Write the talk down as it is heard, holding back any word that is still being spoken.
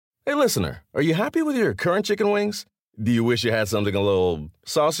Hey, listener, are you happy with your current chicken wings? Do you wish you had something a little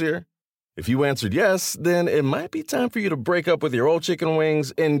saucier? If you answered yes, then it might be time for you to break up with your old chicken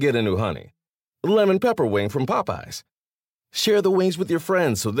wings and get a new honey. Lemon pepper wing from Popeyes. Share the wings with your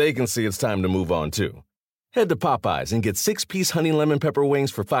friends so they can see it's time to move on, too. Head to Popeyes and get 6-piece honey lemon pepper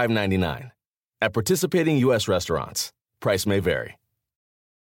wings for $5.99. At participating U.S. restaurants. Price may vary.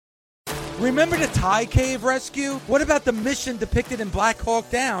 Remember the Thai cave rescue? What about the mission depicted in Black Hawk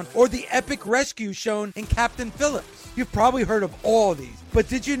Down or the epic rescue shown in Captain Phillips? You've probably heard of all of these, but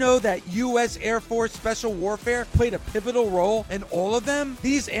did you know that U.S. Air Force Special Warfare played a pivotal role in all of them?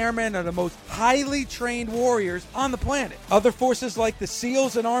 These airmen are the most highly trained warriors on the planet. Other forces like the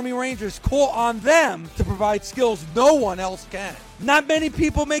SEALs and Army Rangers call on them to provide skills no one else can. Not many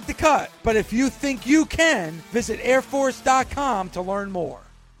people make the cut, but if you think you can, visit airforce.com to learn more.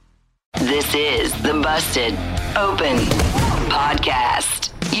 This is the Busted Open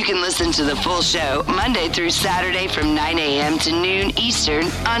Podcast. You can listen to the full show Monday through Saturday from 9 a.m. to noon Eastern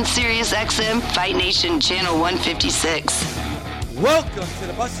on SiriusXM Fight Nation Channel 156. Welcome to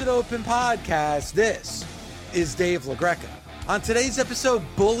the Busted Open Podcast. This is Dave LaGreca. On today's episode,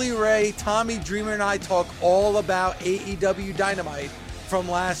 Bully Ray, Tommy Dreamer, and I talk all about AEW Dynamite from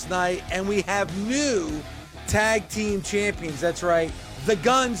last night, and we have new tag team champions. That's right. The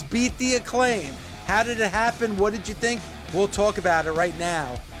Guns beat the Acclaim. How did it happen? What did you think? We'll talk about it right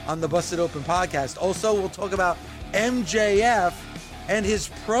now on the Busted Open Podcast. Also, we'll talk about MJF and his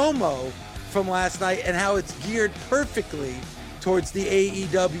promo from last night and how it's geared perfectly towards the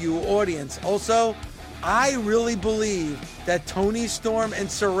AEW audience. Also, I really believe that Toni Storm and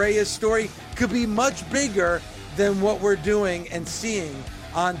Saraya's story could be much bigger than what we're doing and seeing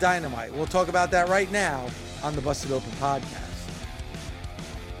on Dynamite. We'll talk about that right now on the Busted Open Podcast.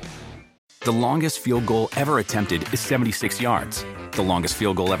 The longest field goal ever attempted is 76 yards. The longest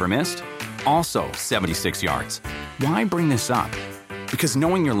field goal ever missed? Also 76 yards. Why bring this up? Because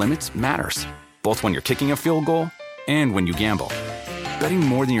knowing your limits matters, both when you're kicking a field goal and when you gamble. Betting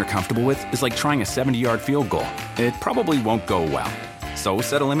more than you're comfortable with is like trying a 70-yard field goal. It probably won't go well. So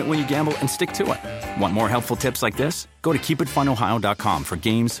set a limit when you gamble and stick to it. Want more helpful tips like this? Go to keepitfunohio.com for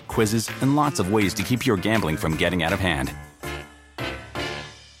games, quizzes, and lots of ways to keep your gambling from getting out of hand.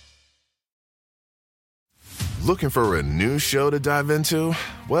 Looking for a new show to dive into?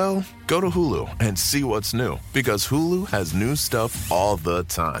 Well, go to Hulu and see what's new, because Hulu has new stuff all the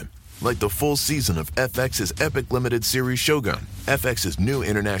time. Like the full season of FX's epic limited series Shogun, FX's new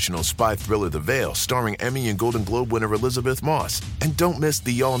international spy thriller The Veil, starring Emmy and Golden Globe winner Elizabeth Moss. And don't miss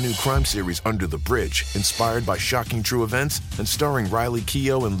the all-new crime series Under the Bridge, inspired by shocking true events and starring Riley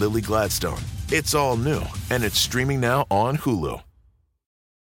Keough and Lily Gladstone. It's all new, and it's streaming now on Hulu.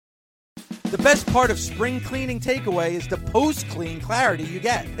 The best part of spring cleaning takeaway is the post-clean clarity you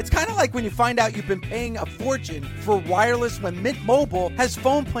get. It's kind of like when you find out you've been paying a fortune for wireless when Mint Mobile has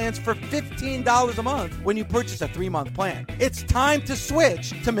phone plans for $15 a month when you purchase a 3-month plan. It's time to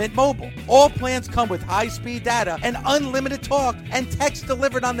switch to Mint Mobile. All plans come with high-speed data and unlimited talk and text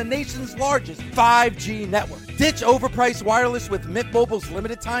delivered on the nation's largest 5G network. Ditch overpriced wireless with Mint Mobile's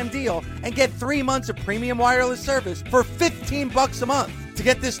limited time deal and get 3 months of premium wireless service for $15 a month. To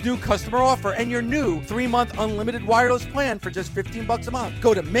get this new customer offer and your new 3-month unlimited wireless plan for just $15 a month,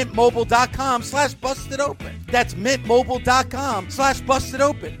 go to mintmobile.com/bustedopen. That's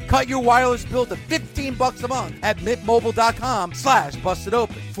mintmobile.com/bustedopen. Cut your wireless bill to $15 a month at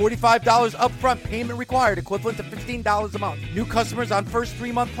mintmobile.com/bustedopen. $45 upfront payment required, equivalent to $15 a month. New customers on first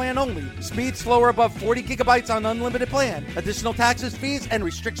 3-month plan only. Speed slower above 40 gigabytes on unlimited plan. Additional taxes, fees, and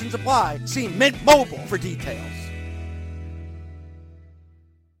restrictions apply. See Mint Mobile for details.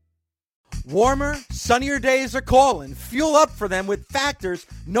 Warmer, sunnier days are calling. Fuel up for them with Factor's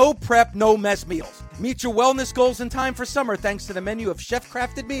no prep, no mess meals. Meet your wellness goals in time for summer thanks to the menu of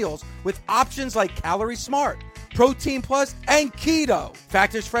chef-crafted meals with options like Calorie Smart, Protein Plus, and Keto.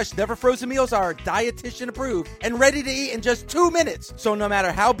 Factor's fresh, never frozen meals are dietitian approved and ready to eat in just 2 minutes. So no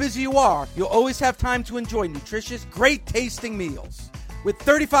matter how busy you are, you'll always have time to enjoy nutritious, great tasting meals. With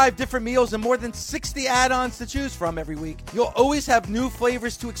 35 different meals and more than 60 add-ons to choose from every week, you'll always have new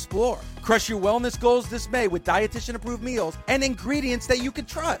flavors to explore. Crush your wellness goals this May with dietitian-approved meals and ingredients that you can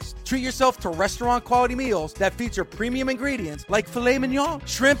trust. Treat yourself to restaurant-quality meals that feature premium ingredients like filet mignon,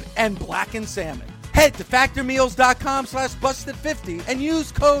 shrimp, and blackened salmon. Head to factormeals.com/busted50 and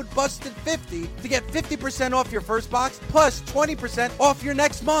use code BUSTED50 to get 50% off your first box plus 20% off your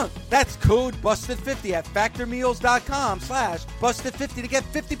next month. That's code BUSTED50 at factormeals.com/busted50 to get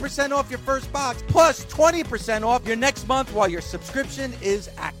 50% off your first box plus 20% off your next month while your subscription is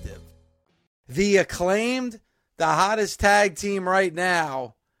active. The Acclaimed, the hottest tag team right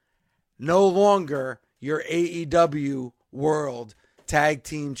now, no longer your AEW World Tag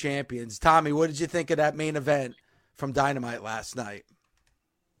Team Champions. Tommy, what did you think of that main event from Dynamite last night?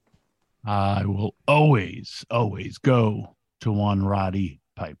 I will always go to one Roddy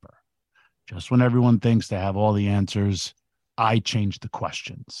Piper. Just when everyone thinks they have all the answers, I change the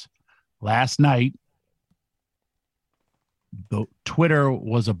questions. Last night, the Twitter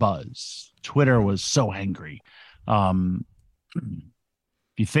was abuzz. Twitter was so angry. If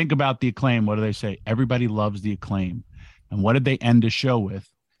you think about the Acclaim, what do they say? Everybody loves the Acclaim. And what did they end the show with?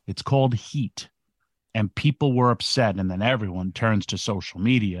 It's called Heat. And people were upset. And then everyone turns to social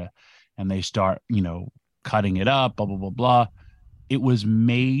media and they start, cutting it up, blah, blah, blah, blah. It was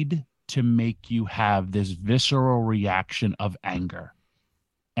made to make you have this visceral reaction of anger.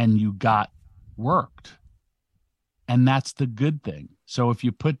 And you got worked. And that's the good thing. So if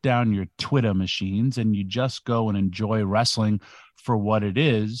you put down your Twitter machines and you just go and enjoy wrestling for what it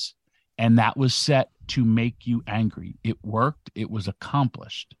is, and that was set to make you angry, it worked, it was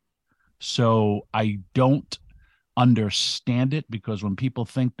accomplished. So I don't understand it, because when people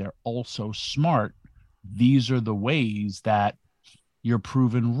think they're all so smart, these are the ways that you're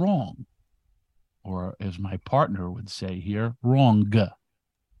proven wrong. Or as my partner would say here, wrong.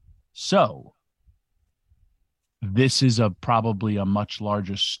 So this is probably a much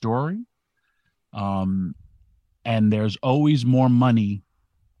larger story. And there's always more money.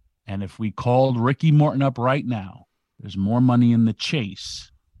 And if we called Ricky Morton up right now, there's more money in the chase.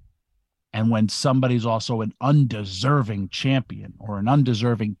 And when somebody's also an undeserving champion or an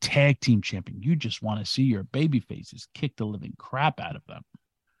undeserving tag team champion, you just want to see your baby faces kick the living crap out of them.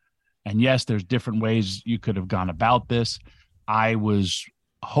 And yes, there's different ways you could have gone about this. I was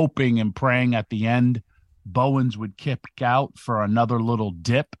hoping and praying at the end Bowens would kick out for another little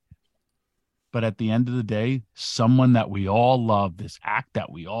dip. But at the end of the day, someone that we all love, this act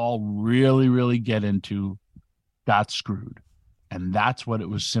that we all really, really get into, got screwed. And that's what it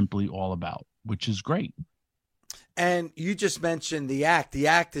was simply all about, which is great. And you just mentioned the act. The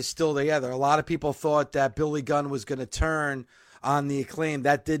act is still together. A lot of people thought that Billy Gunn was going to turn on the Acclaim.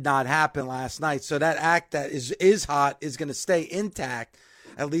 That did not happen last night. So that act that is hot is going to stay intact.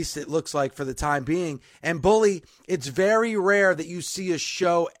 At least it looks like for the time being. And Bully, it's very rare that you see a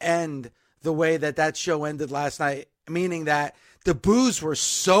show end the way that show ended last night, meaning that the boos were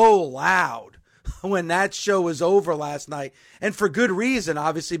so loud when that show was over last night. And for good reason,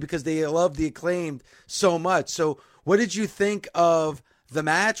 obviously, because they love the Acclaimed so much. So what did you think of the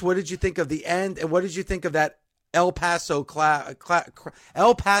match? What did you think of the end? And what did you think of that El Paso crowd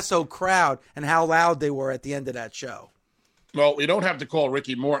and how loud they were at the end of that show? Well, we don't have to call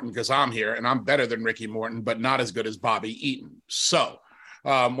Ricky Morton because I'm here and I'm better than Ricky Morton, but not as good as Bobby Eaton. So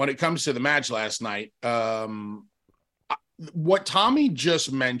when it comes to the match last night, what Tommy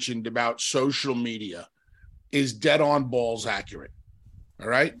just mentioned about social media is dead on balls accurate. All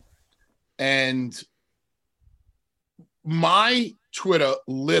right. And my Twitter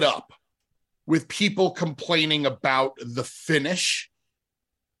lit up with people complaining about the finish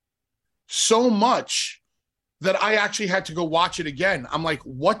so much that I actually had to go watch it again. I'm like,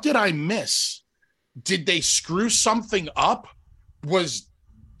 what did I miss? Did they screw something up?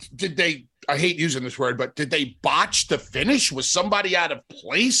 I hate using this word, but did they botch the finish? Was somebody out of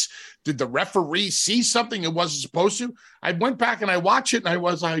place? Did the referee see something it wasn't supposed to? I went back and I watched it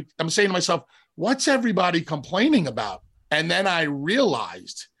and I'm saying to myself, what's everybody complaining about? And then I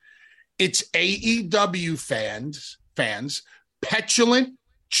realized it's AEW fans, petulant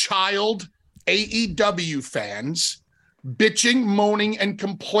child AEW fans bitching, moaning, and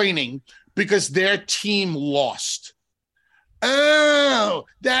complaining because their team lost. Oh,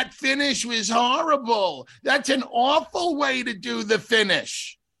 that finish was horrible. That's an awful way to do the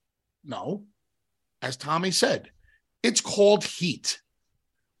finish. No, as Tommy said, it's called heat.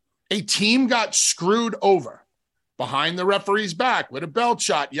 A team got screwed over behind the referee's back with a belt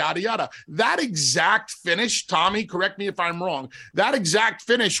shot, yada, yada. That exact finish, Tommy, correct me if I'm wrong, that exact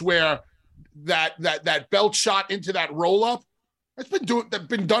finish where that belt shot into that roll-up, that's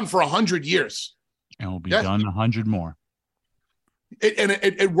been done for 100 years. And will be done 100 more.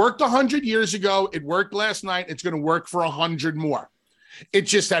 It worked 100 years ago. It worked last night. It's going to work for 100 more. It's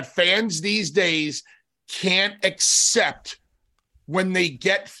just that fans these days can't accept when they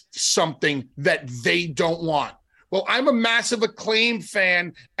get something that they don't want. Well, I'm a massive Acclaim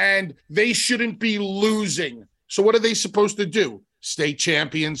fan, and they shouldn't be losing. So what are they supposed to do? Stay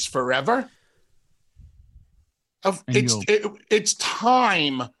champions forever? It's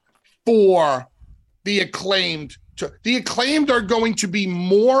time for the Acclaimed. The Acclaimed are going to be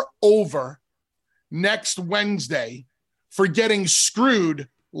more over next Wednesday for getting screwed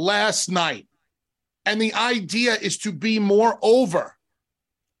last night. And the idea is to be more over.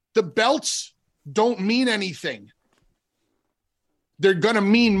 The belts don't mean anything. They're going to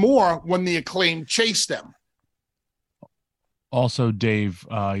mean more when the Acclaim chase them. Also, Dave,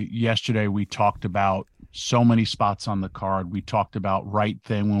 yesterday we talked about so many spots on the card. We talked about Right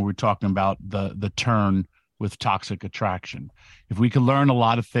Thing when we were talking about the turn with Toxic Attraction. If we could learn a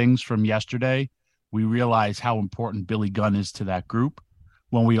lot of things from yesterday, we realize how important Billy Gunn is to that group.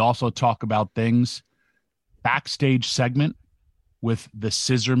 When we also talk about things, backstage segment with the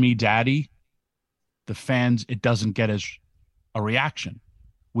Scissor Me Daddy, the fans, it doesn't get as a reaction,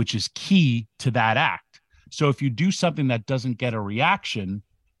 which is key to that act. So if you do something that doesn't get a reaction,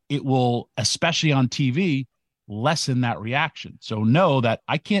 it will, especially on TV, lessen that reaction. So know that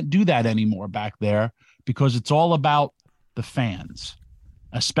I can't do that anymore back there because it's all about the fans,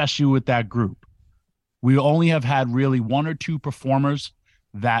 especially with that group. We only have had really one or two performers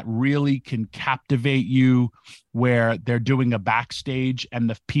that really can captivate you where they're doing a backstage and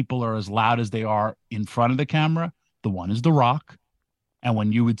the people are as loud as they are in front of the camera. The one is The Rock. And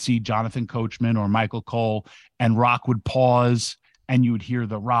when you would see Jonathan Coachman or Michael Cole and Rock would pause and you would hear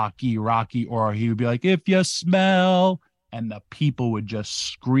the Rocky, or he would be like, if you smell, and the people would just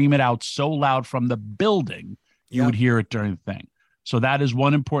scream it out so loud from the building, you would hear it during the thing. So that is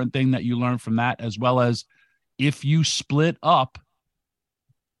one important thing that you learn from that, as well as if you split up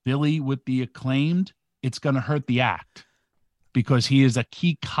Billy with the Acclaimed, it's going to hurt the act because he is a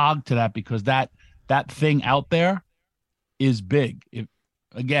key cog to that, because that thing out there is big. If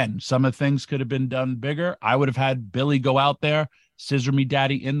again, some of the things could have been done bigger. I would have had Billy go out there, Scissor Me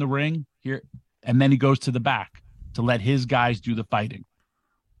Daddy in the ring here, and then he goes to the back to let his guys do the fighting.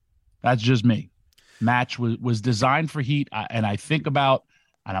 That's just me. Match was designed for heat, and I think about,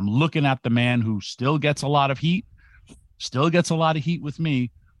 and I'm looking at the man who still gets a lot of heat with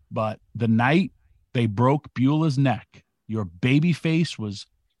me, but the night they broke Beulah's neck, your baby face was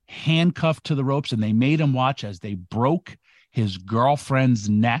handcuffed to the ropes, and they made him watch as they broke his girlfriend's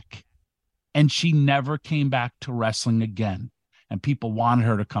neck, and she never came back to wrestling again. And people wanted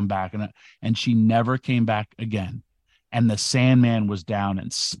her to come back, and she never came back again. And the Sandman was down,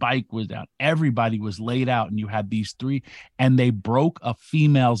 and Spike was down. Everybody was laid out, and you had these three, and they broke a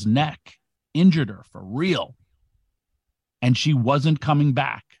female's neck, injured her for real, and she wasn't coming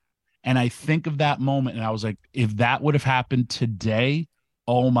back. And I think of that moment, and I was like, if that would have happened today,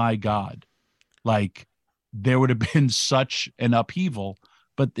 oh my God, like, there would have been such an upheaval,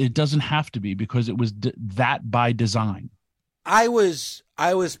 but it doesn't have to be, because it was that by design. I was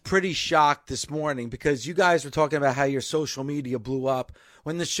pretty shocked this morning because you guys were talking about how your social media blew up.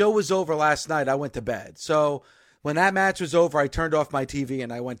 When the show was over last night, I went to bed. So when that match was over, I turned off my TV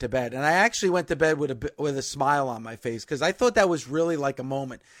and I went to bed. And I actually went to bed with a smile on my face because I thought that was really like a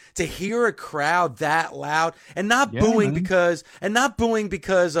moment to hear a crowd that loud and not booing because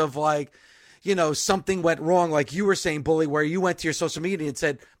of like, you know, something went wrong, like you were saying, Bully, where you went to your social media and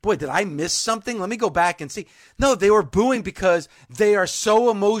said, boy, did I miss something? Let me go back and see. No, they were booing because they are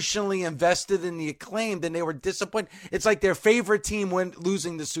so emotionally invested in the Acclaimed and they were disappointed. It's like their favorite team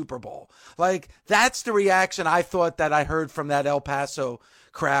losing the Super Bowl. Like, that's the reaction I thought that I heard from that El Paso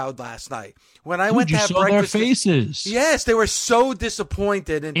crowd last night. When I went to have breakfast. Their faces. Yes, they were so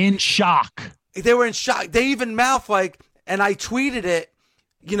disappointed. And in shock. They were in shock. They even mouthed like, and I tweeted it,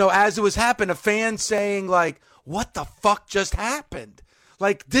 you know, as it was happening, a fan saying like, what the fuck just happened?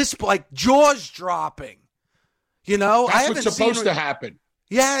 Like this, like jaws dropping, you know? That's what's supposed to happen.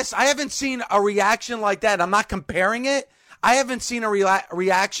 Yes. I haven't seen a reaction like that. I'm not comparing it. I haven't seen a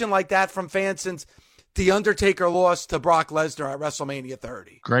reaction like that from fans since The Undertaker lost to Brock Lesnar at WrestleMania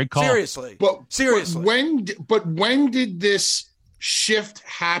 30. Great call. Seriously. Seriously. But when did this shift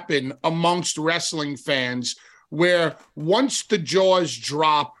happen amongst wrestling fans, where once the jaws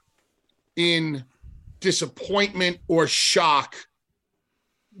drop in disappointment or shock,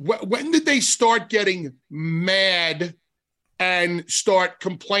 when did they start getting mad and start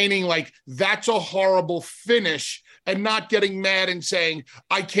complaining like that's a horrible finish, and not getting mad and saying,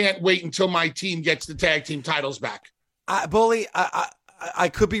 I can't wait until my team gets the tag team titles back? Bully, I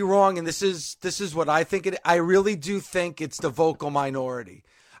could be wrong, and this is what I think. I really do think it's the vocal minority.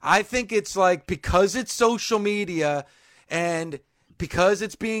 I think it's like, because it's social media and because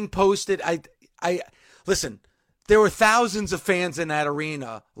it's being posted. I listen, there were thousands of fans in that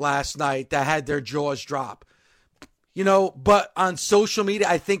arena last night that had their jaws drop, you know, but on social media,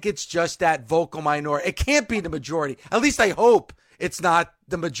 I think it's just that vocal minority. It can't be the majority. At least I hope it's not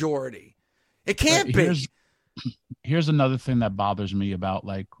the majority. It can't be. Here's another thing that bothers me about,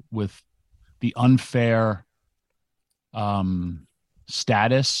 like, with the unfair,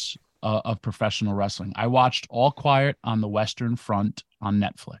 status of professional wrestling. I watched All Quiet on the Western Front on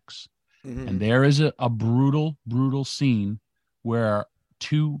Netflix. Mm-hmm. And there is a brutal, brutal scene where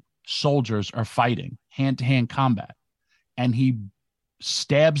two soldiers are fighting hand-to-hand combat. And he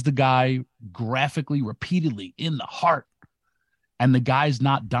stabs the guy graphically, repeatedly in the heart. And the guy's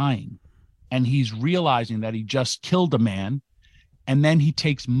not dying. And he's realizing that he just killed a man. And then he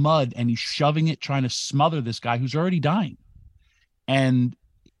takes mud and he's shoving it, trying to smother this guy who's already dying. And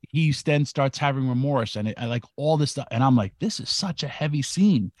he then starts having remorse and like all this stuff. And I'm like, this is such a heavy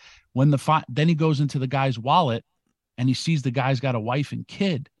scene. When then he goes into the guy's wallet and he sees the guy's got a wife and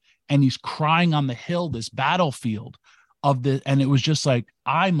kid, and he's crying on the hill, this battlefield of the, and it was just like,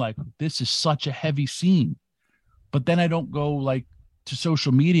 I'm like, this is such a heavy scene. But then I don't go like to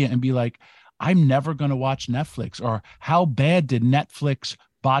social media and be like, I'm never going to watch Netflix, or how bad did Netflix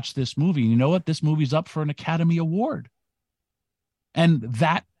botch this movie? You know what? This movie's up for an Academy Award. And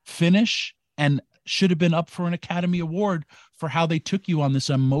that finish and should have been up for an Academy Award for how they took you on this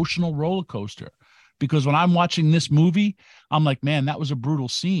emotional roller coaster. Because when I'm watching this movie, I'm like, man, that was a brutal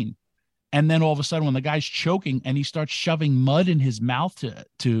scene. And then all of a sudden, when the guy's choking and he starts shoving mud in his mouth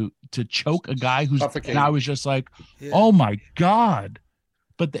to choke a guy who's suffocating, and I was just like, oh my God.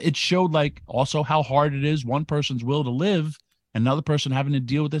 But it showed like also how hard it is, one person's will to live, another person having to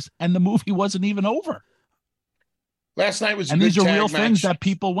deal with this, and the movie wasn't even over. Last night was and a good these are tag real match. Things that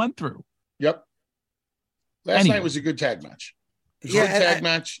people went through. Yep. Last night was a good tag match. It was a good tag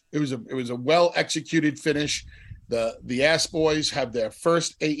match. It was a well executed finish. The Ass Boys have their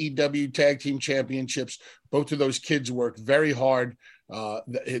first AEW Tag Team Championships. Both of those kids work very hard.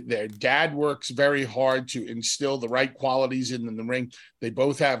 Their dad works very hard to instill the right qualities in the ring. They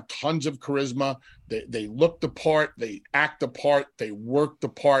both have tons of charisma. They look the part. They act the part. They work the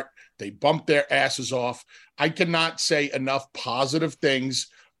part. They bump their asses off. I cannot say enough positive things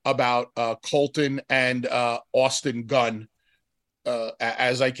about Colton and Austin Gunn,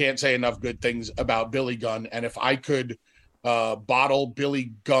 as I can't say enough good things about Billy Gunn. And if I could bottle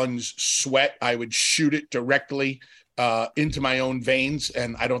Billy Gunn's sweat, I would shoot it directly into my own veins,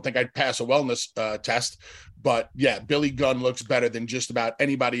 and I don't think I'd pass a wellness test. But yeah, Billy Gunn looks better than just about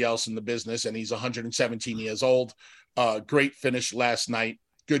anybody else in the business, and he's 117 years old. Great finish last night.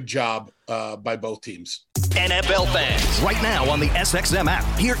 Good job by both teams. NFL fans, right now on the SXM app,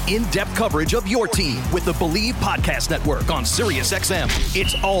 hear in-depth coverage of your team with the Believe Podcast Network on SiriusXM.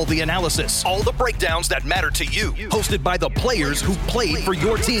 It's all the analysis, all the breakdowns that matter to you, hosted by the players who played for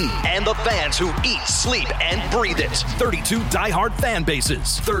your team and the fans who eat, sleep, and breathe it. 32 diehard fan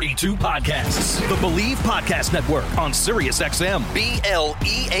bases, 32 podcasts. The Believe Podcast Network on SiriusXM.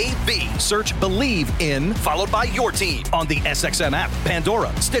 BLEAV. Search Believe in, followed by your team on the SXM app,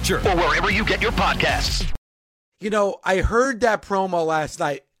 Pandora, Stitcher, or wherever you get your podcasts. You know, I heard that promo last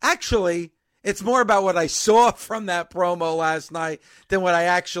night. Actually, it's more about what I saw from that promo last night than what I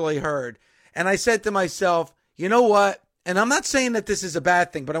actually heard. And I said to myself, you know what? And I'm not saying that this is a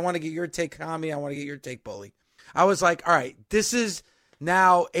bad thing, but I want to get your take, Kami. I want to get your take, Bully. I was like, all right, this is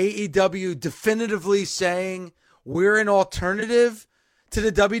now AEW definitively saying we're an alternative to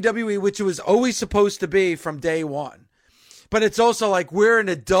the WWE, which it was always supposed to be from day one. But it's also like we're an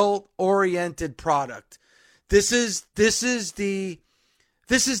adult-oriented product. This is the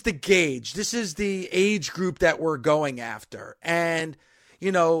gauge. This is the age group that we're going after. And,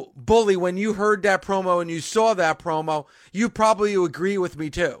 you know, Bully, when you heard that promo and you saw that promo, you probably agree with me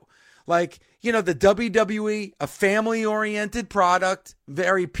too. Like, you know, the WWE, a family-oriented product,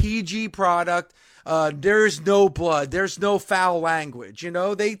 very PG product. There's no blood. There's no foul language. You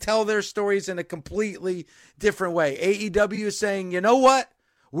know, they tell their stories in a completely different way. AEW is saying, you know what?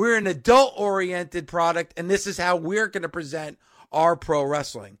 We're an adult-oriented product, and this is how we're going to present our pro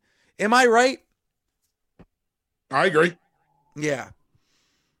wrestling. Am I right? I agree. Yeah.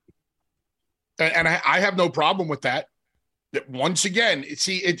 And I have no problem with that. Once again,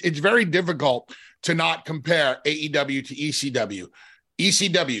 see, it's very difficult to not compare AEW to ECW.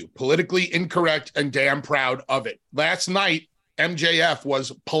 ECW, politically incorrect and damn proud of it. Last night, MJF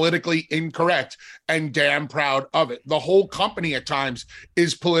was politically incorrect and damn proud of it. The whole company at times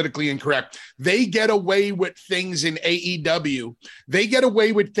is politically incorrect. They get away with things in AEW. They get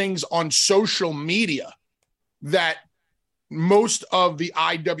away with things on social media that most of the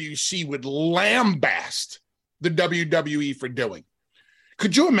IWC would lambast the WWE for doing.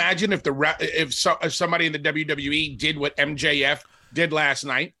 Could you imagine if somebody in the WWE did what MJF did last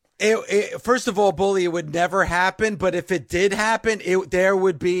night? First of all, Bully, it would never happen. But if it did happen, there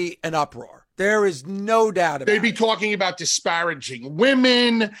would be an uproar. There is no doubt about it. They'd be talking about disparaging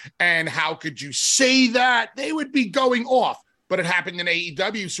women and how could you say that? They would be going off. but it happened in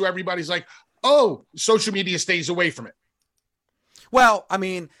AEW. So everybody's like, oh, social media stays away from it. Well, I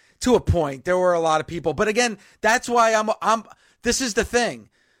mean, to a point, there were a lot of people, but again, that's why this is the thing.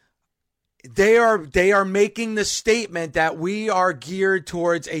 They are making the statement that we are geared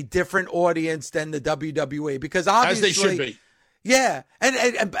towards a different audience than the WWE, because obviously, as they should be. Yeah,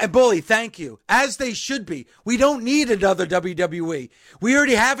 and Bully, thank you. As they should be. We don't need another WWE. We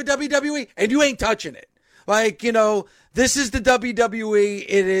already have a WWE, and you ain't touching it. Like, this is the WWE.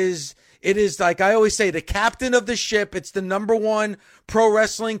 It is like I always say, the captain of the ship. It's the number one pro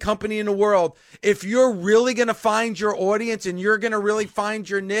wrestling company in the world. If you're really going to find your audience and you're going to really find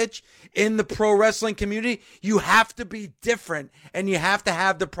your niche in the pro wrestling community, you have to be different, and you have to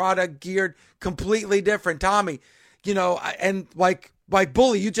have the product geared completely different. Tommy, and like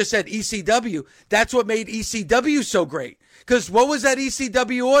Bully, you just said ECW. That's what made ECW so great. Because what was that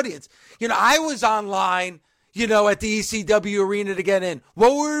ECW audience? I was online, at the ECW arena to get in.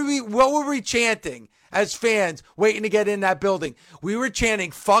 What were we chanting as fans waiting to get in that building? We were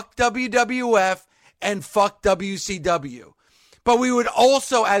chanting fuck WWF and fuck WCW. But we would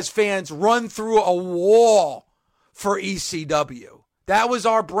also, as fans, run through a wall for ECW. That was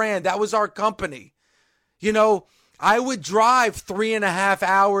our brand. That was our company. I would drive 3.5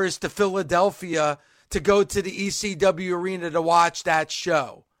 hours to Philadelphia to go to the ECW arena to watch that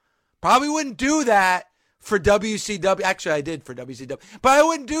show. Probably wouldn't do that for WCW. Actually, I did for WCW. But I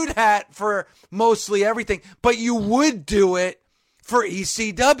wouldn't do that for mostly everything. But you would do it for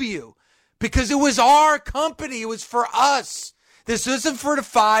ECW because it was our company. It was for us. This isn't for the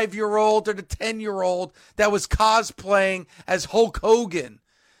 5-year-old or the 10-year-old that was cosplaying as Hulk Hogan.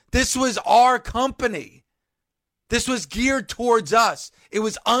 This was our company. This was geared towards us. It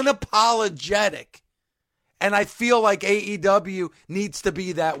was unapologetic. And I feel like AEW needs to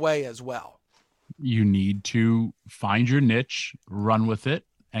be that way as well. You need to find your niche, run with it,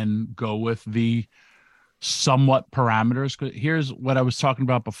 and go with the somewhat parameters. Here's what I was talking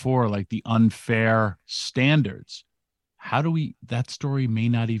about before, like the unfair standards. That story may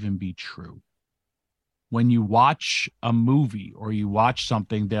not even be true. When you watch a movie or you watch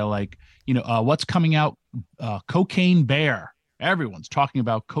something, they're like, what's coming out? Cocaine Bear. Everyone's talking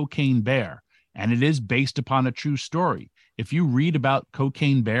about Cocaine Bear, and it is based upon a true story. If you read about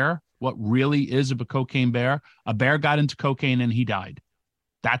Cocaine Bear, what really is a cocaine bear, a bear got into cocaine and he died.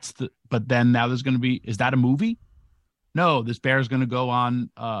 But then now there's going to be, is that a movie? No, this bear is going to go on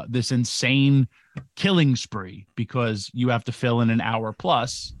this insane killing spree because you have to fill in an hour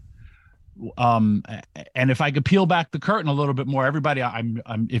plus. And if I could peel back the curtain a little bit more, everybody, I'm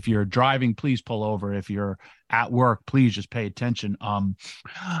if you're driving, please pull over. If you're at work, please just pay attention.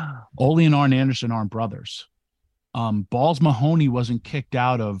 Ole and Arn Anderson aren't brothers. Balls Mahoney wasn't kicked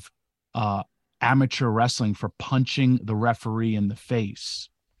out of amateur wrestling for punching the referee in the face.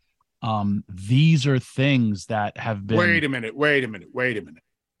 These are things that have been. Wait a minute.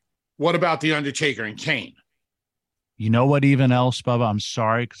 What about The Undertaker and Kane? You know what, even else, Bubba? I'm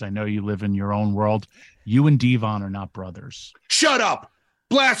sorry, because I know you live in your own world. You and Devon are not brothers. Shut up.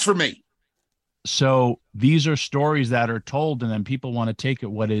 Blasphemy. So these are stories that are told, and then people want to take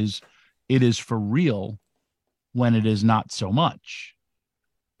it is for real when it is not so much.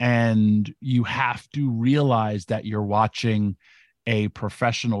 And you have to realize that you're watching a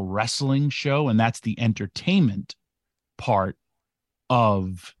professional wrestling show, and that's the entertainment part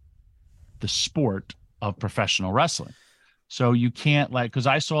of the sport of professional wrestling. So you can't because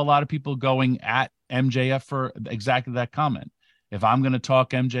I saw a lot of people going at MJF for exactly that comment. If I'm going to talk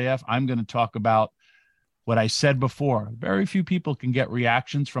MJF, I'm going to talk about what I said before. Very few people can get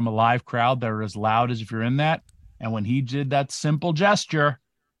reactions from a live crowd that are as loud as if you're in that. And when he did that simple gesture,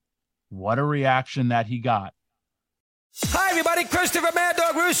 what a reaction that he got. Hi, everybody. Christopher Mad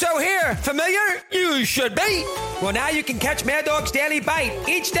Dog Russo here. Familiar? You should be. Well, now you can catch Mad Dog's Daily Bite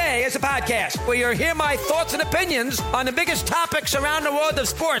each day as a podcast, where you'll hear my thoughts and opinions on the biggest topics around the world of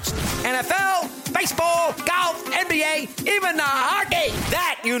sports. NFL, baseball, golf, NBA, even the hockey.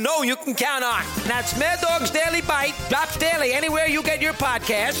 That you can count on. That's Mad Dog's Daily Bite. Drops daily anywhere you get your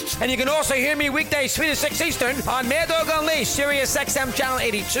podcasts. And you can also hear me weekdays 3 to 6 Eastern on Mad Dog Unleashed, Sirius XM Channel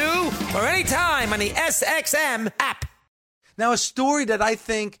 82, or anytime on the SXM app. Now, a story that I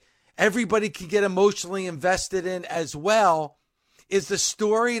think everybody can get emotionally invested in as well is the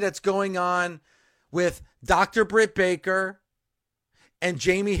story that's going on with Dr. Britt Baker and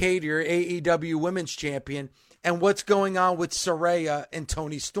Jamie Hayter, AEW Women's Champion, and what's going on with Saraya and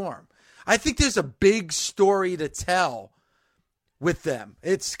Toni Storm. I think there's a big story to tell with them.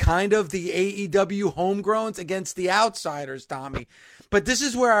 It's kind of the AEW homegrowns against the outsiders, Tommy. But this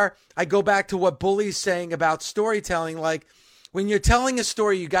is where I go back to what Bully's saying about storytelling. Like, When you're telling a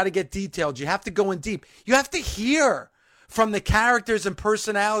story, you got to get detailed. You have to go in deep. You have to hear from the characters and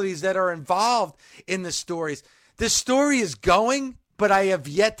personalities that are involved in the stories. This story is going, but I have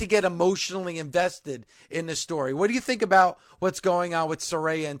yet to get emotionally invested in the story. What do you think about what's going on with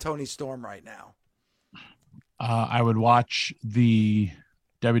Saraya and Tony Storm right now? I would watch the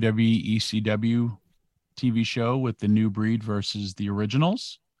WWE ECW TV show with the New Breed versus the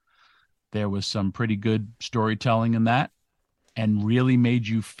originals. There was some pretty good storytelling in that and really made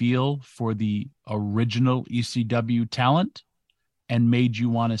you feel for the original ECW talent and made you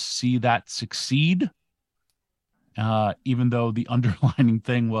want to see that succeed. Even though the underlining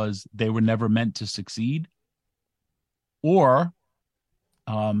thing was they were never meant to succeed. Or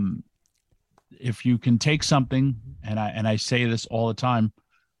if you can take something, and I say this all the time,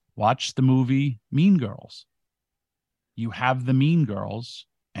 watch the movie Mean Girls. You have the mean girls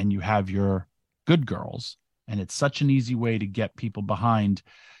and you have your good girls, and it's such an easy way to get people behind,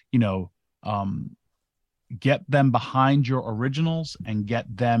 get them behind your originals and get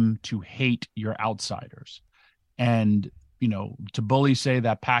them to hate your outsiders. And, to Bully say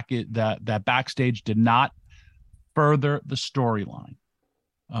that that backstage did not further the storyline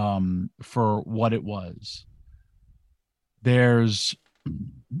for what it was. There's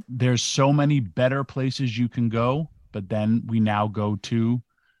so many better places you can go, but then we now go to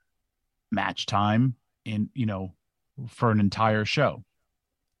match time for an entire show.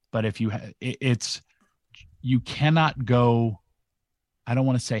 But if you you cannot go, I don't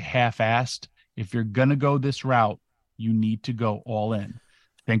want to say half-assed. If you're going to go this route, you need to go all in.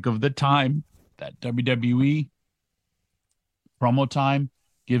 Think of the time that WWE promo time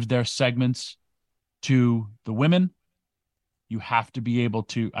gives their segments to the women. You have to be able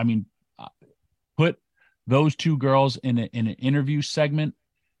to, put those two girls in an interview segment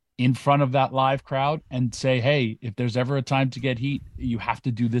in front of that live crowd and say, hey, if there's ever a time to get heat, you have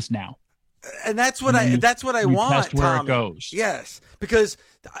to do this now. And that's what I want. Test where Tommy. It goes. Yes, because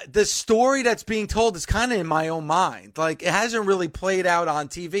the story that's being told is kind of in my own mind. Like, it hasn't really played out on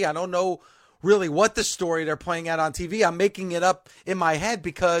TV. I don't know really what the story they're playing out on TV. I'm making it up in my head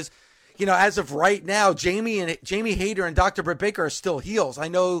because, as of right now, Jamie Hayter and Dr. Britt Baker are still heels. I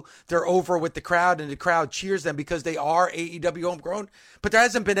know they're over with the crowd and the crowd cheers them because they are AEW homegrown, but there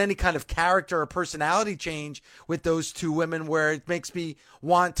hasn't been any kind of character or personality change with those two women where it makes me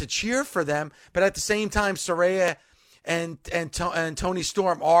want to cheer for them. But at the same time, Saraya and Tony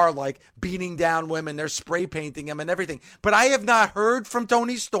Storm are like beating down women. They're spray painting them and everything. But I have not heard from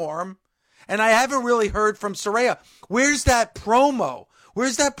Tony Storm, and I haven't really heard from Saraya. Where's that promo?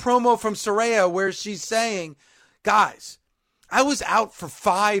 Where's that promo from Saraya where she's saying, guys, I was out for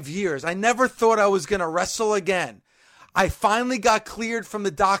 5 years. I never thought I was going to wrestle again. I finally got cleared from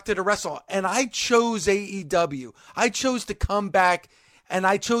the doctor to wrestle, and I chose AEW. I chose to come back, and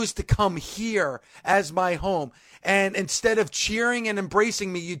I chose to come here as my home. And instead of cheering and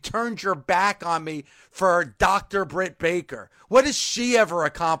embracing me, you turned your back on me for Dr. Britt Baker. What has she ever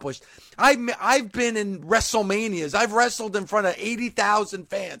accomplished? I've been in WrestleManias. I've wrestled in front of 80,000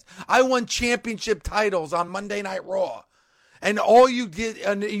 fans. I won championship titles on Monday Night Raw. And all you did,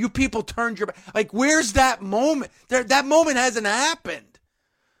 and you people turned your back. Like, where's that moment? That moment hasn't happened.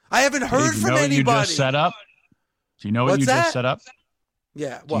 I haven't heard from anybody. You just set up? Do you know what just set up?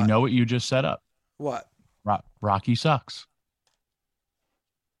 Yeah. What? Do you know what you just set up? What? Rocky sucks.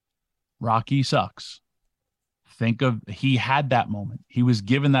 Rocky sucks. He had that moment. He was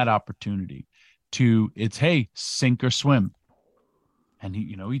given that opportunity hey, sink or swim. And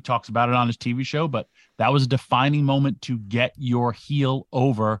he talks about it on his TV show, but that was a defining moment to get your heel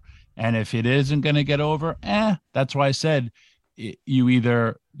over. And if it isn't going to get over, that's why I said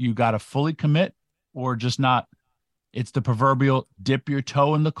you got to fully commit or just not. It's the proverbial dip your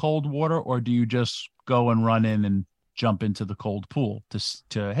toe in the cold water, or do you just go and run in and jump into the cold pool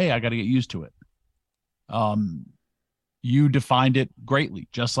to hey, I got to get used to it. You defined it greatly,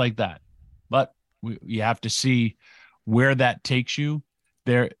 just like that. But you have to see where that takes you.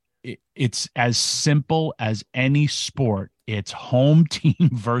 It's as simple as any sport. It's home team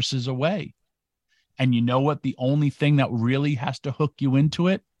versus away. And you know what? The only thing that really has to hook you into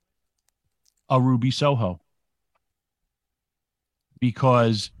it, a Ruby Soho.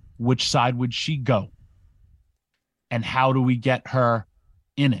 Because which side would she go? And how do we get her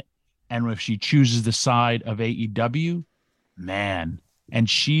in it? And if she chooses the side of AEW, man, and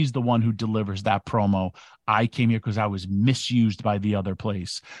she's the one who delivers that promo. I came here because I was misused by the other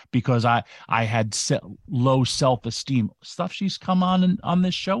place, because I had low self-esteem. Stuff she's come on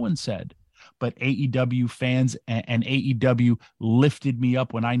this show and said. but AEW fans and AEW lifted me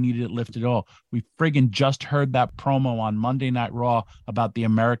up when I needed it lifted all. We friggin' just heard that promo on Monday Night Raw about the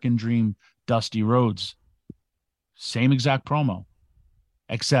American Dream, Dusty Rhodes. Same exact promo,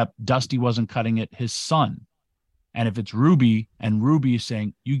 except Dusty wasn't cutting it, his son. And if it's Ruby, and Ruby is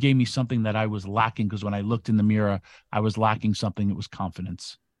saying, you gave me something that I was lacking, because when I looked in the mirror, I was lacking something. It was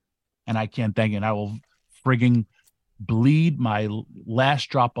confidence. And I can't thank it. I will frigging bleed my last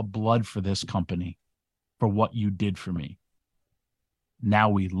drop of blood for this company for what you did for me. Now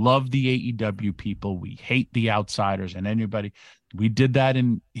we love the AEW people. We hate the outsiders and anybody. We did that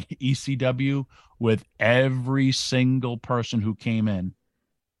in ECW with every single person who came in.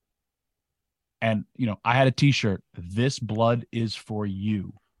 And, you know, I had a t-shirt. This blood is for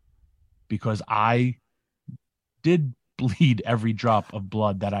you, because I did bleed every drop of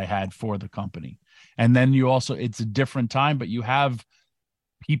blood that I had for the company. And then you also, it's a different time, but you have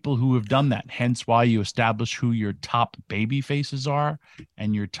people who have done that. Hence why you establish who your top baby faces are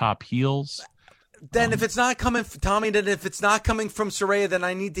and your top heels. Then if it's not coming, Tommy, then if it's not coming from Saraya, then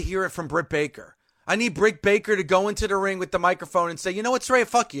I need to hear it from Britt Baker. I need Britt Baker to go into the ring with the microphone and say, you know what, Saraya,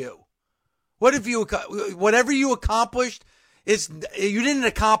 fuck you. Whatever you accomplished, you didn't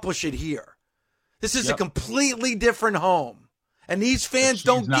accomplish it here. This is a completely different home. And these fans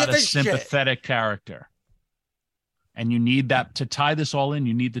don't give a shit. She's not a sympathetic character. And you need that to tie this all in.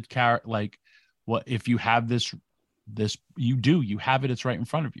 You need the character, like, what if you have this, you have it. It's right in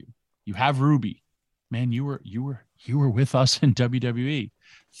front of you. You have Ruby, man. You were with us in WWE.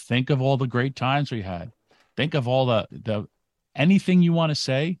 Think of all the great times we had. Think of all the anything you want to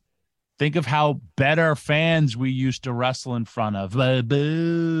say. Think of how better fans we used to wrestle in front of.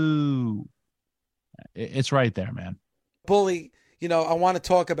 Boo. It's right there, man. Bully, you know, I want to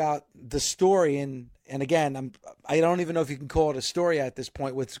talk about the story, and again, I don't even know if you can call it a story at this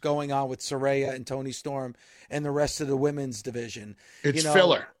point. What's going on with Saraya and Toni Storm and the rest of the women's division? It's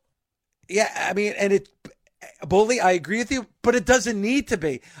filler. Yeah, I mean, and Bully, I agree with you, but it doesn't need to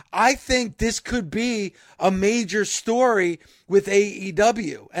be. I think this could be a major story with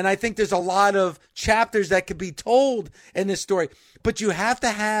AEW, and I think there's a lot of chapters that could be told in this story. But you have to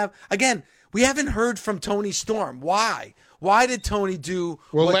have, again, we haven't heard from Toni Storm. Why? Why did Toni do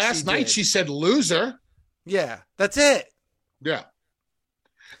what last night she said loser. Yeah, that's it. Yeah.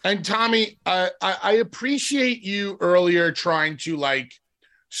 And Tommy, I appreciate you earlier trying to like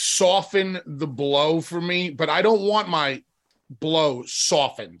soften the blow for me, but I don't want my blow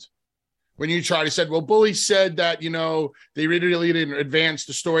softened. When you said, well, Bully said that, you know, they really didn't advance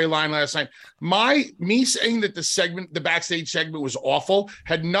the storyline last night. Me saying that the backstage segment was awful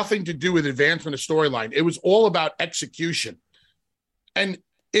had nothing to do with advancement of storyline. It was all about execution. And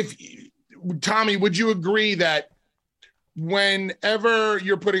Tommy, would you agree that whenever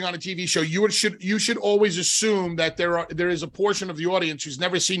you're putting on a TV show, you should always assume that there is a portion of the audience who's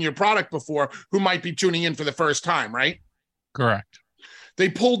never seen your product before who might be tuning in for the first time, right? Correct. They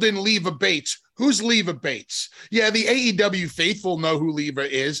pulled in Leva Bates. Who's Leva Bates? Yeah, the AEW faithful know who Leva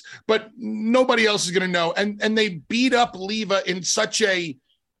is, but nobody else is going to know. And they beat up Leva in such a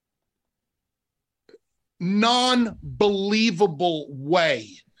non-believable way.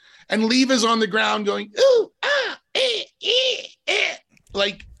 And Leva's on the ground going, ooh, ah,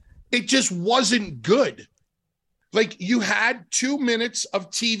 like, it just wasn't good. Like, you had 2 minutes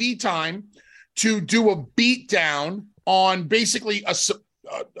of TV time to do a beatdown on basically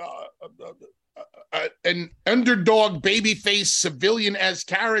an underdog babyface civilian-esque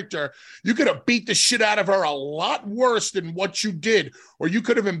character. You could have beat the shit out of her a lot worse than what you did, or you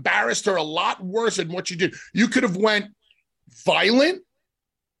could have embarrassed her a lot worse than what you did. You could have went violent,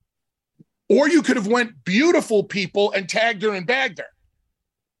 or you could have went beautiful people and tagged her and bagged her.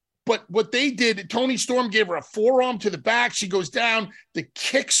 But what they did, Toni Storm gave her a forearm to the back. She goes down. The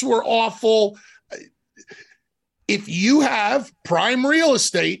kicks were awful. If you have prime real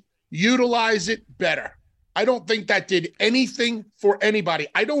estate, utilize it better. I don't think that did anything for anybody.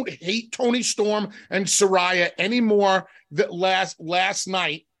 I don't hate Toni Storm and Saraya anymore that last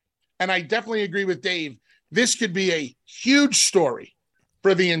night. And I definitely agree with Dave. This could be a huge story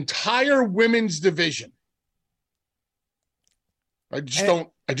for the entire women's division. I just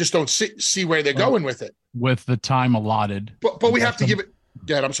don't see where they're going with it. With the time allotted. But we have to give it.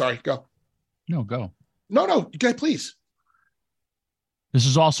 Dad, I'm sorry. Go. No, go. No, go, please. This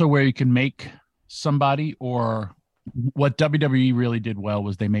is also where you can make somebody, or what WWE really did well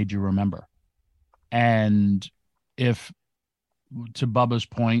was they made you remember. And if, to Bubba's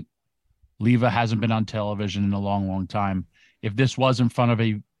point, Leva hasn't been on television in a long, long time. If this was in front of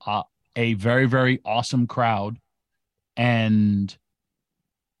a very, very awesome crowd, and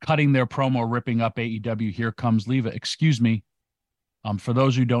cutting their promo, ripping up AEW. Here comes Leva. Excuse me. For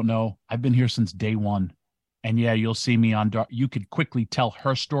those who don't know, I've been here since day one. And yeah, you'll see me on Dark. You could quickly tell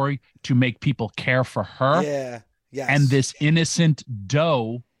her story to make people care for her. Yeah. Yes. And this innocent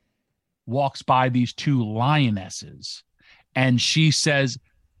doe walks by these two lionesses, and she says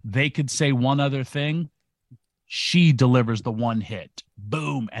they could say one other thing. She delivers the one hit.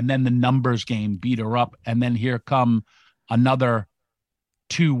 Boom. And then the numbers game beat her up. And then here come another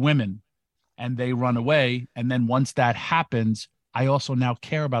two women, and they run away. And then once that happens, I also now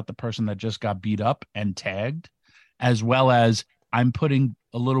care about the person that just got beat up and tagged, as well as I'm putting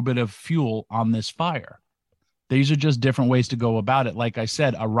a little bit of fuel on this fire. These are just different ways to go about it. Like I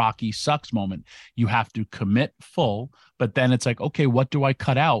said, a Rocky sucks moment. You have to commit full, but then it's like, okay, what do I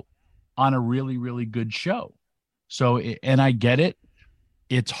cut out on a really, really good show? So, and I get it.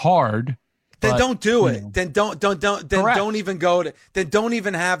 It's hard. Then but, don't do it. Know. Then don't even go to, then don't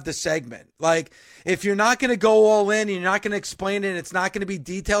even have the segment. Like, if you're not going to go all in and you're not going to explain it and it's not going to be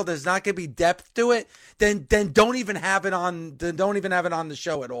detailed, there's not going to be depth to it, then don't even have it on the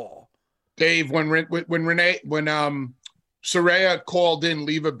show at all. Dave, when Saraya called in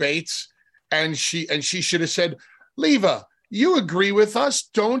Leva Bates, and she should have said, Leva, you agree with us,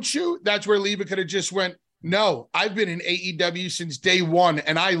 don't you? That's where Leva could have just went, no, I've been in AEW since day one,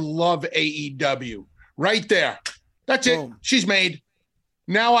 and I love AEW. Right there. That's it. Boom. She's made.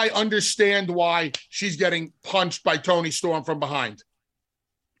 Now I understand why she's getting punched by Tony Storm from behind.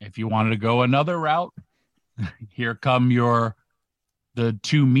 If you wanted to go another route, here come the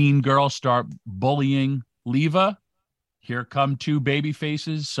two mean girls start bullying Leva. Here come two baby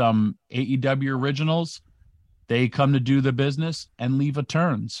faces, some AEW originals. They come to do the business, and Leva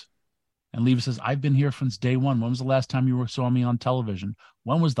turns. And Leva says, I've been here since day one. When was the last time you saw me on television?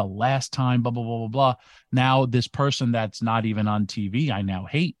 When was the last time, blah, blah, blah, blah, blah. Now this person that's not even on TV, I now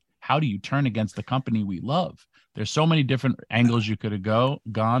hate. How do you turn against the company we love? There's so many different angles you could have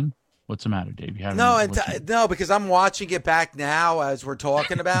gone. What's the matter, Dave? You No, because I'm watching it back now as we're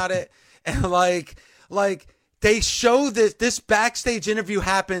talking about it. And like they show this backstage interview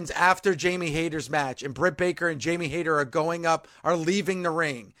happens after Jamie Hayter's match, and Britt Baker and Jamie Hayter are leaving the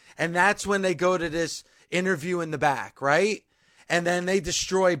ring. And that's when they go to this interview in the back, right? And then they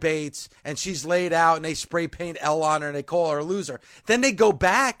destroy Bates, and she's laid out, and they spray paint L on her, and they call her a loser. Then they go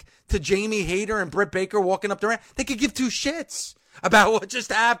back to Jamie Hayter and Britt Baker walking up the ramp. They could give two shits about what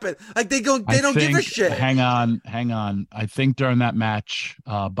just happened. Like they don't give a shit. Hang on. I think during that match,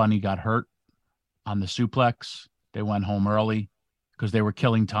 Bunny got hurt on the suplex. They went home early because they were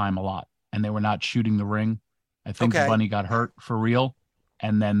killing time a lot, and they were not shooting the ring. I think Bunny got hurt for real.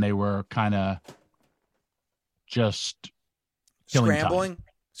 And then they were kind of just scrambling.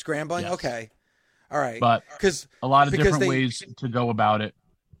 Yes. Okay. All right. But because a lot of different ways to go about it.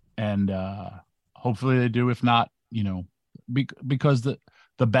 And hopefully they do. If not, because the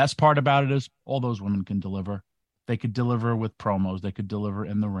best part about it is all those women can deliver. They could deliver with promos. They could deliver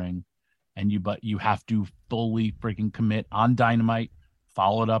in the ring. But you have to fully freaking commit on Dynamite,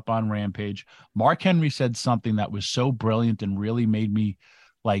 follow it up on Rampage. Mark Henry said something that was so brilliant and really made me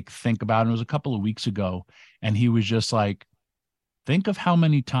think about it. It was a couple of weeks ago. And he was just like, think of how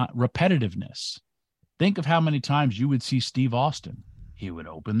many times repetitiveness. Think of how many times you would see Steve Austin. He would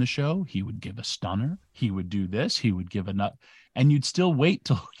open the show. He would give a stunner. He would do this. He would give a nut. And you'd still wait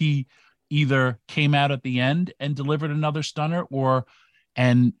till he either came out at the end and delivered another stunner or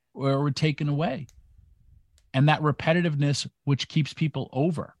were taken away. And that repetitiveness, which keeps people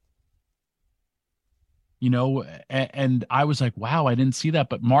over, and I was like, wow, I didn't see that.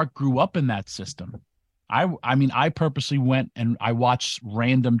 But Mark grew up in that system. I purposely went and I watched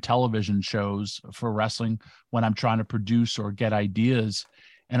random television shows for wrestling when I'm trying to produce or get ideas.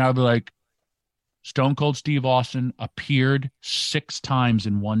 And I'd be like, Stone Cold Steve Austin appeared 6 times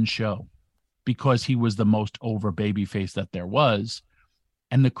in one show because he was the most over babyface that there was.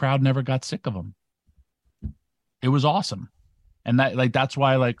 And the crowd never got sick of him. It was awesome. And that's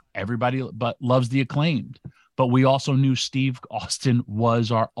why everybody loves the Acclaimed. But we also knew Steve Austin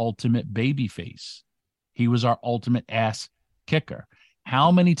was our ultimate babyface. He was our ultimate ass kicker.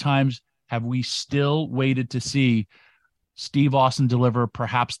 How many times have we still waited to see Steve Austin deliver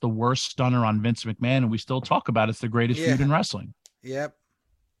perhaps the worst stunner on Vince McMahon, and we still talk about it's the greatest feud in wrestling? Yep.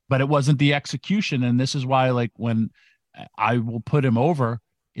 But it wasn't the execution, and this is why when I will put him over,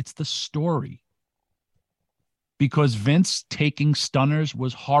 it's the story. Because Vince taking stunners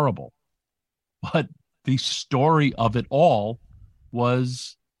was horrible. But the story of it all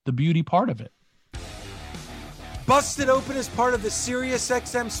was the beauty part of it. Busted Open is part of the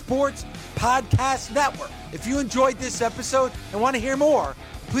SiriusXM Sports Podcast Network. If you enjoyed this episode and want to hear more,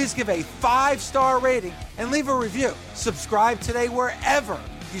 please give a 5-star rating and leave a review. Subscribe today wherever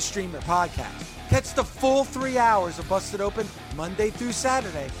you stream your podcast. Catch the full 3 hours of Busted Open Monday through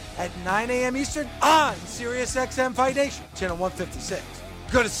Saturday at 9 a.m. Eastern on SiriusXM Fight Nation, channel 156.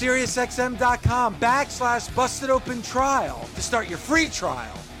 Go to SiriusXM.com/Busted Open Trial to start your free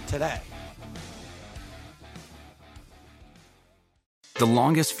trial today. The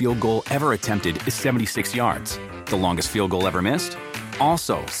longest field goal ever attempted is 76 yards. The longest field goal ever missed?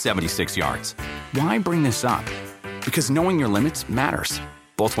 Also 76 yards. Why bring this up? Because knowing your limits matters,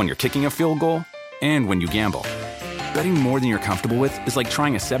 both when you're kicking a field goal and when you gamble. Betting more than you're comfortable with is like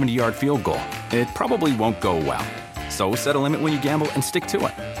trying a 70-yard field goal. It probably won't go well. So set a limit when you gamble and stick to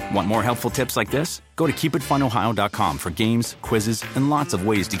it. Want more helpful tips like this? Go to keepitfunohio.com for games, quizzes, and lots of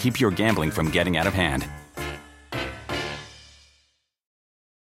ways to keep your gambling from getting out of hand.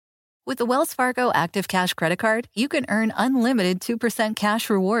 With the Wells Fargo Active Cash Credit Card, you can earn unlimited 2% cash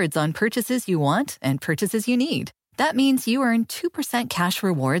rewards on purchases you want and purchases you need. That means you earn 2% cash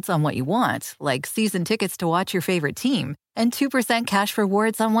rewards on what you want, like season tickets to watch your favorite team, and 2% cash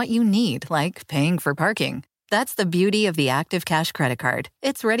rewards on what you need, like paying for parking. That's the beauty of the Active Cash Credit Card.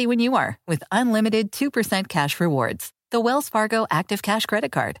 It's ready when you are, with unlimited 2% cash rewards. The Wells Fargo Active Cash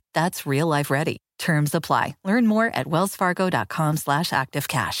Credit Card. That's real life ready. Terms apply. Learn more at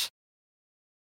wellsfargo.com/activecash.